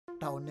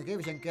ඔන්න එකේ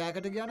විෂන්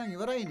කෑකට ගියා නම්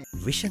ඉවරයිනේ.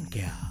 විෂන්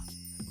කෑ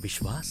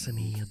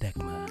විශ්වාසනීය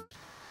දැක්ම.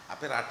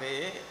 අපේ රටේ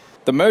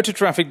The Motor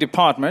Traffic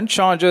Department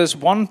charges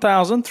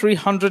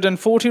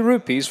 1,340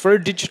 rupees for a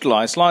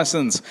digitalized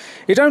license.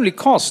 It only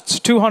costs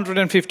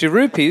 250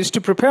 rupees to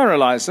prepare a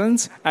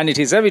license, and it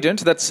is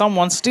evident that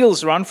someone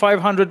steals around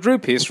 500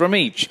 rupees from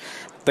each.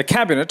 The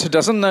Cabinet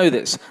doesn't know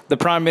this. The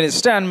Prime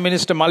Minister and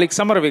Minister Malik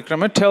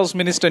Samaravikrama tells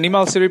Minister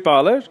Nimal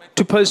Siripala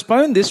to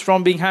postpone this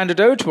from being handed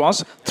over to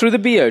us through the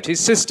BOT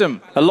system.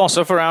 A loss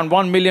of around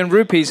 1 million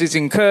rupees is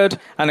incurred,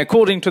 and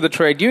according to the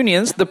trade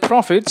unions, the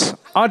profits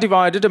are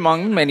divided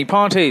among many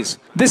parties.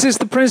 This is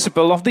the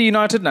principle of the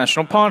United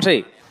National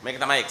Party. මේක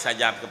තමයි එක්සත්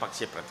ජාතික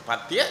පක්ෂයේ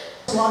ප්‍රතිපත්තිය.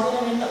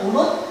 ස්වාධීන වෙන්න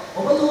උනොත්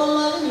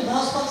ඔබතුමන්ලාගේ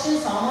නිදහස් පක්ෂයේ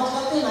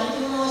සමාජවාදී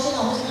නෛතික වශයෙන්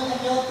අවශ්‍ය කරන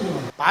හැකියාවක්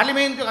තියෙනවා.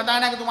 පාර්ලිමේන්තුවේ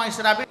කතානායකතුමා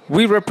ඉස්සරහ අපි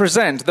We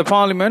represent the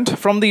parliament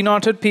from the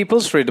United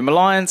People's Freedom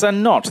Alliance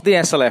and not the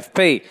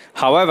SLFP.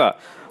 However,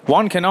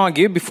 one can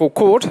argue before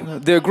court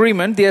the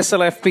agreement the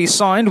SLFP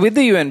signed with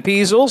the UNP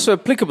is also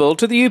applicable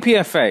to the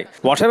UPFA.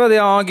 Whatever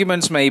their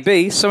arguments may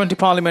be, 70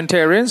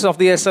 parliamentarians of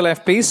the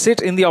SLFP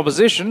sit in the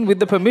opposition with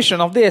the permission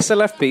of the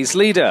SLFP's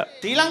leader.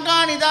 ශ්‍රී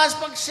ලංකා නිදහස්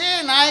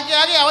පක්ෂයේ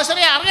නායකයාගේ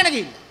අවසරය අරගෙන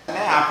ගිහින්.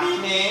 අපි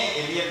මේ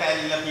එළියට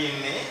ඇවිල්ලා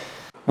තියෙන්නේ.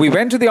 We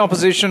went to the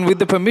opposition with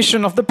the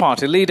permission of the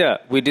party leader.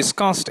 We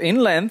discussed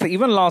in length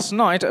even last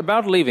night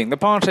about leaving the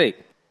party.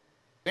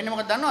 වෙන්නේ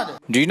මොකක්ද දන්නවද?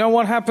 Do you know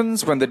what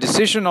happens when the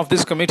decision of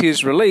this committee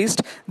is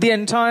released? The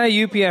entire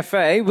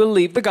UPFA will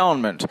leave the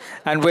government.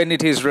 And when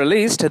it is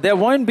released, there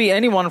won't be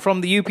anyone from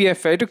the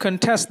UPFA to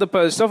contest the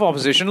post of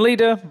opposition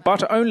leader,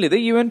 but only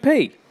the UNP.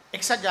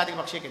 එක්සත් ජාතික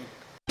පක්ෂය කෙනෙක්.